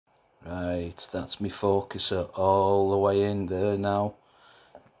Right, that's my focuser all the way in there now.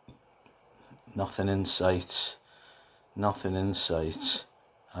 Nothing in sight. Nothing in sight.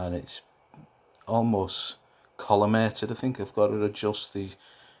 And it's almost collimated. I think I've got to adjust the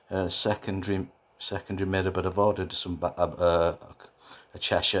secondary mirror, but I've ordered some a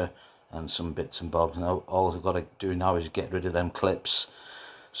Cheshire and some bits and bobs. Now all I've got to do now is get rid of them clips.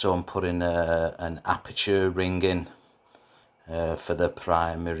 So I'm putting an aperture ring in for the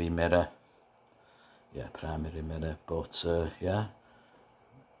primary mirror. Yeah, primary mirror. But yeah,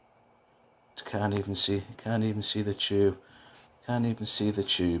 can't even see the tube. Can't even see the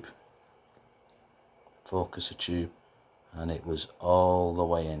tube. Focuser tube, and it was all the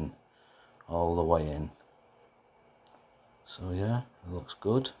way in. All the way in. So yeah, it looks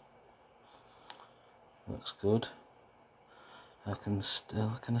good. Looks good. Can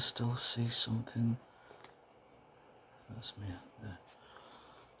I still see something? That's me there.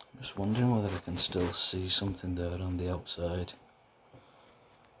 I'm just wondering whether I can still see something there on the outside.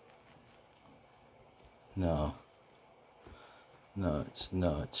 No,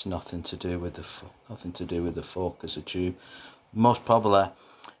 it's nothing to do with the focuser tube. Most probably,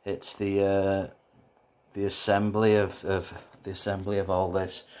 it's the assembly of all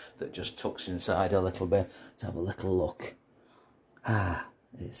this that just tucks inside a little bit. Let's have a little look.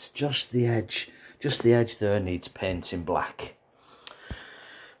 It's just the edge there needs painting black.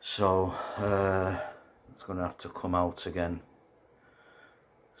 So it's going to have to come out again.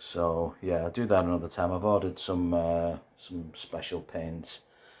 So yeah, I'll do that another time. I've ordered some special paints,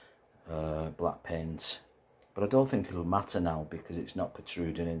 black paints, but I don't think it'll matter now because it's not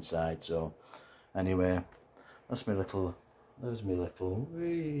protruding inside. So anyway, that's my little. There's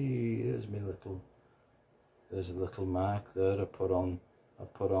a little mark there I put on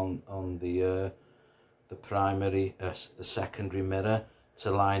the primary, the secondary mirror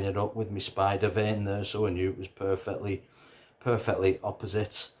to line it up with my spider vein there, so I knew it was perfectly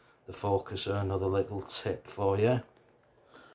opposite the focuser. Another little tip for you.